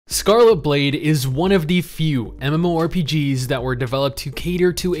Scarlet Blade is one of the few MMORPGs that were developed to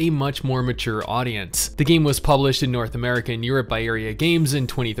cater to a much more mature audience. The game was published in North America and Europe by Aeria Games in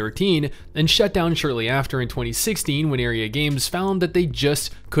 2013 and shut down shortly after in 2016 when Aeria Games found that they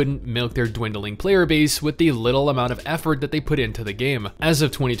just couldn't milk their dwindling player base with the little amount of effort that they put into the game. As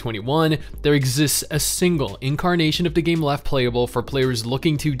of 2021, there exists a single incarnation of the game left playable for players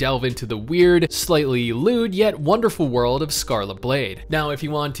looking to delve into the weird, slightly lewd yet wonderful world of Scarlet Blade. Now, if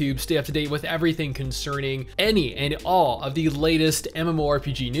you want to stay up to date with everything concerning any and all of the latest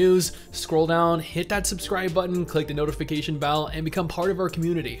MMORPG news, scroll down, hit that subscribe button, click the notification bell, and become part of our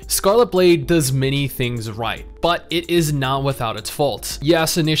community. Scarlet Blade does many things right, but it is not without its faults.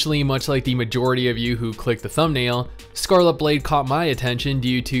 Yes, initially, much like the majority of you who clicked the thumbnail, Scarlet Blade caught my attention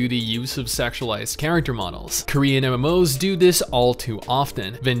due to the use of sexualized character models. Korean MMOs do this all too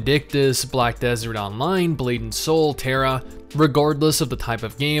often. Vindictus, Black Desert Online, Blade and Soul, Terra. Regardless of the type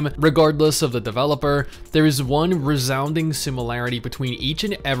of game, regardless of the developer, there is one resounding similarity between each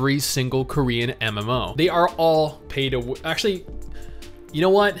and every single Korean MMO. They are all pay to actually, you know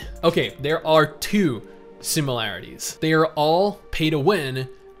what? Okay, there are two similarities. They are all pay to win,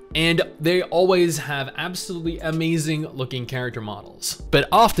 and they always have absolutely amazing looking character models. But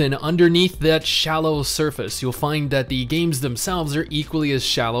often underneath that shallow surface, you'll find that the games themselves are equally as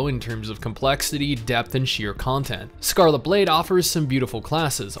shallow in terms of complexity, depth, and sheer content. Scarlet Blade offers some beautiful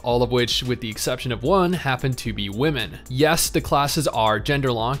classes, all of which, with the exception of one, happen to be women. Yes, the classes are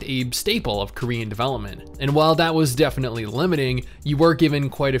gender locked, a staple of Korean development. And while that was definitely limiting, you were given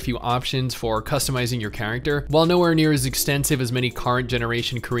quite a few options for customizing your character. While nowhere near as extensive as many current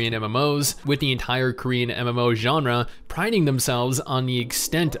generation Korean MMOs, with the entire Korean MMO genre priding themselves on the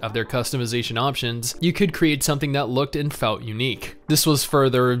extent of their customization options, you could create something that looked and felt unique. This was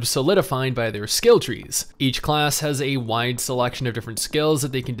further solidified by their skill trees. Each class has a wide selection of different skills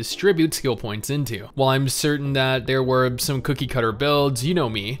that they can distribute skill points into. While I'm certain that there were some cookie cutter builds, you know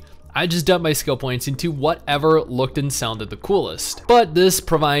me, I just dumped my skill points into whatever looked and sounded the coolest. But this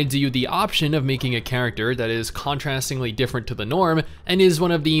provides you the option of making a character that is contrastingly different to the norm and is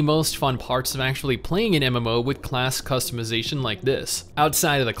one of the most fun parts of actually playing an MMO with class customization like this.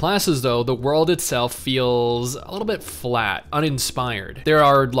 Outside of the classes though, the world itself feels a little bit flat, uninspired. There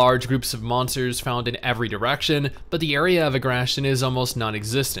are large groups of monsters found in every direction, but the area of aggression is almost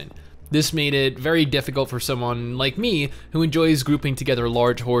non-existent. This made it very difficult for someone like me who enjoys grouping together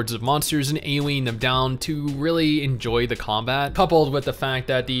large hordes of monsters and AoEing them down to really enjoy the combat, coupled with the fact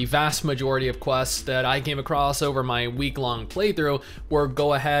that the vast majority of quests that I came across over my week-long playthrough were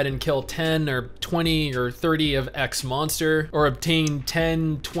go ahead and kill 10 or 20 or 30 of X monster, or obtain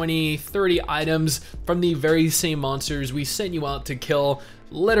 10, 20, 30 items from the very same monsters we sent you out to kill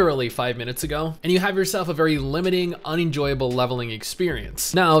literally 5 minutes ago, and you have yourself a very limiting, unenjoyable leveling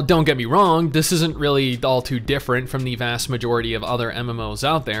experience. Now, don't get me wrong, this isn't really all too different from the vast majority of other MMOs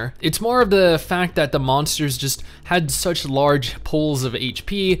out there. It's more of the fact that the monsters just had such large pools of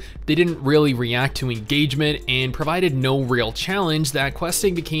HP, they didn't really react to engagement, and provided no real challenge that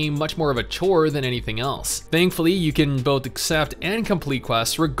questing became much more of a chore than anything else. Thankfully, you can both accept and complete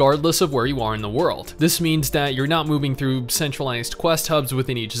quests regardless of where you are in the world. This means that you're not moving through centralized quest hubs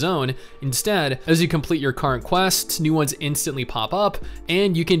within each zone. Instead, as you complete your current quests, new ones instantly pop up,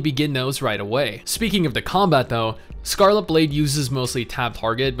 and you can begin those right away. Speaking of the combat though, Scarlet Blade uses mostly tab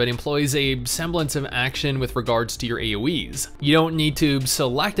target, but employs a semblance of action with regards to your AoEs. You don't need to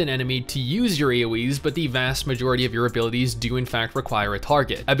select an enemy to use your AoEs, but the vast majority of your abilities do in fact require a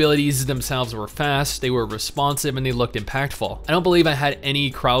target. Abilities themselves were fast, they were responsive, and they looked impactful. I don't believe I had any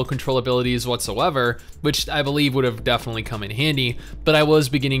crowd control abilities whatsoever, which I believe would have definitely come in handy, but I was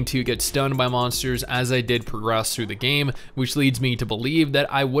beginning to get stunned by monsters as I did progress through the game, which leads me to believe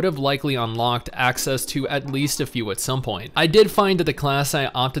that I would have likely unlocked access to at least a few at some point. I did find that the class I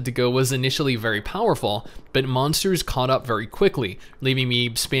opted to go was initially very powerful, but monsters caught up very quickly, leaving me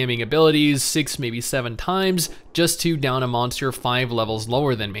spamming abilities 6, maybe 7 times just to down a monster 5 levels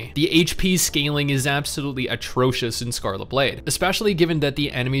lower than me. The HP scaling is absolutely atrocious in Scarlet Blade, especially given that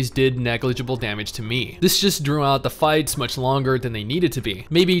the enemies did negligible damage to me. This just drew out the fights much longer than they needed to be.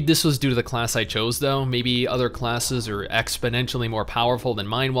 Maybe this was due to the class I chose though, maybe other classes are exponentially more powerful than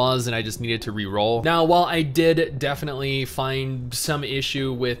mine was and I just needed to re-roll. Now, while I did definitely find some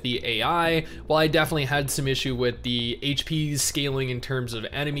issue with the AI, while I definitely had some issue with the HP scaling in terms of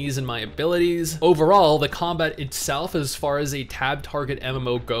enemies and my abilities, overall the combat itself, as far as a tab target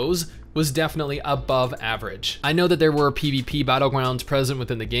MMO goes, was definitely above average. I know that there were PvP battlegrounds present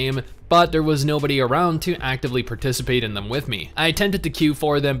within the game, but there was nobody around to actively participate in them with me. I attempted to queue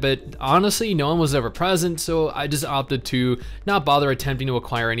for them, but honestly, no one was ever present, so I just opted to not bother attempting to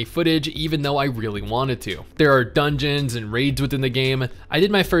acquire any footage, even though I really wanted to. There are dungeons and raids within the game. I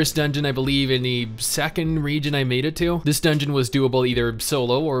did my first dungeon, I believe, in the second region I made it to. This dungeon was doable either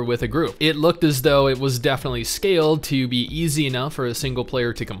solo or with a group. It looked as though it was definitely scaled to be easy enough for a single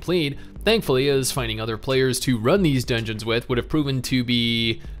player to complete. Thankfully, as finding other players to run these dungeons with would have proven to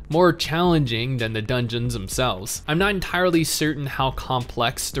be more challenging than the dungeons themselves. I'm not entirely certain how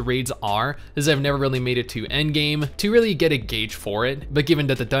complex the raids are, as I've never really made it to endgame to really get a gauge for it, but given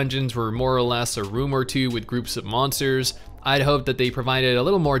that the dungeons were more or less a room or two with groups of monsters, I'd hope that they provided a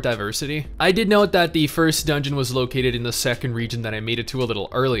little more diversity. I did note that the first dungeon was located in the second region that I made it to a little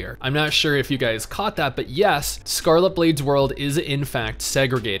earlier. I'm not sure if you guys caught that, but yes, Scarlet Blade's world is in fact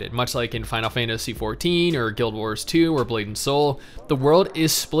segregated, much like in Final Fantasy XIV or Guild Wars 2 or Blade and Soul. The world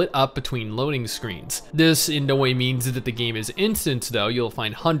is split up between loading screens. This in no way means that the game is instant though. You'll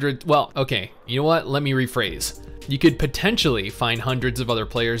find hundreds, well, okay, you know what, let me rephrase. You could potentially find hundreds of other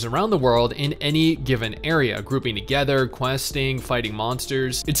players around the world in any given area, grouping together, questing, fighting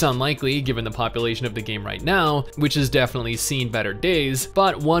monsters. It's unlikely given the population of the game right now, which has definitely seen better days,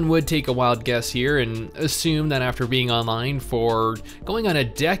 but one would take a wild guess here and assume that after being online for going on a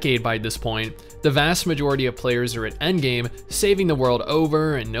decade by this point, the vast majority of players are at endgame, saving the world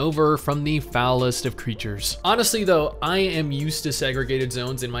over and over from the foulest of creatures. Honestly though, I am used to segregated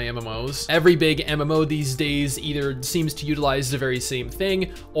zones in my MMOs. Every big MMO these days either seems to utilize the very same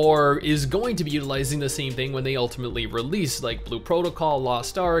thing or is going to be utilizing the same thing when they ultimately release, like Blue Protocol,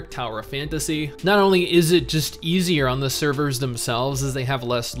 Lost Ark, Tower of Fantasy. Not only is it just easier on the servers themselves as they have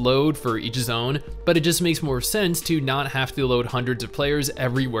less load for each zone, but it just makes more sense to not have to load hundreds of players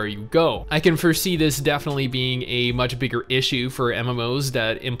everywhere you go. I can foresee this definitely being a much bigger issue for MMOs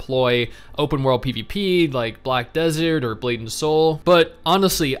that employ open world PvP like Black Desert or Blade and Soul, but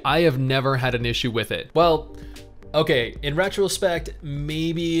honestly, I have never had an issue with it. Well, okay, in retrospect,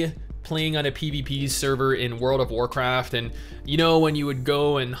 maybe playing on a PvP server in World of Warcraft, and you know when you would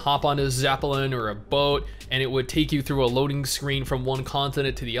go and hop on a Zeppelin or a boat and it would take you through a loading screen from one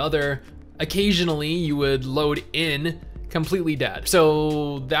continent to the other, occasionally you would load in completely dead.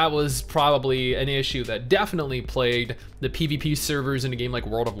 So that was probably an issue that definitely plagued the PvP servers in a game like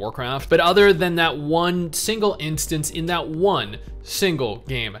World of Warcraft. But other than that one single instance in that one single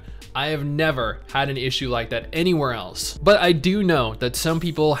game, I have never had an issue like that anywhere else. But I do know that some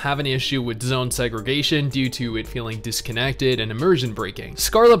people have an issue with zone segregation due to it feeling disconnected and immersion breaking.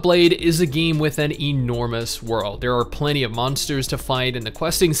 Scarlet Blade is a game with an enormous world. There are plenty of monsters to fight, and the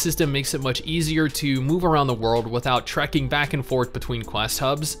questing system makes it much easier to move around the world without trekking back and forth between quest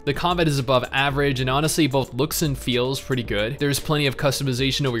hubs. The combat is above average, and honestly both looks and feels pretty good. There's plenty of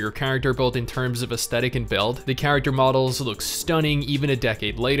customization over your character, both in terms of aesthetic and build. The character models look stunning even a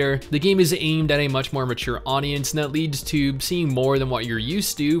decade later. The game is aimed at a much more mature audience, and that leads to seeing more than what you're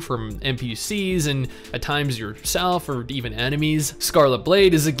used to from NPCs and at times yourself or even enemies. Scarlet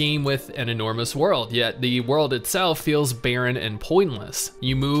Blade is a game with an enormous world, yet the world itself feels barren and pointless.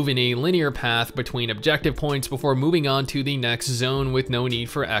 You move in a linear path between objective points before moving on to the next zone with no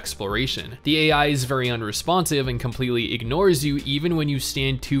need for exploration. The AI is very unresponsive and completely ignores you even when you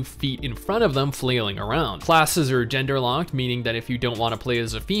stand 2 feet in front of them flailing around. Classes are gender locked, meaning that if you don't want to play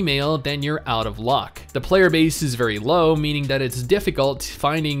as a female, then you're out of luck. The player base is very low, meaning that it's difficult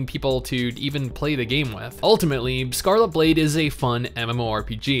finding people to even play the game with. Ultimately, Scarlet Blade is a fun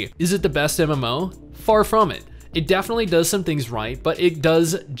MMORPG. Is it the best MMO? Far from it. It definitely does some things right, but it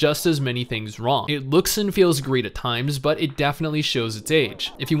does just as many things wrong. It looks and feels great at times, but it definitely shows its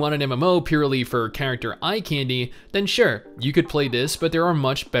age. If you want an MMO purely for character eye candy, then sure, you could play this, but there are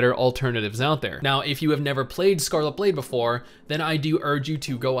much better alternatives out there. Now, if you have never played Scarlet Blade before, then I do urge you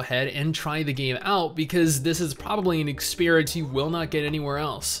to go ahead and try the game out, because this is probably an experience you will not get anywhere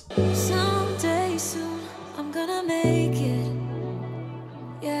else. Someday soon, I'm gonna make it.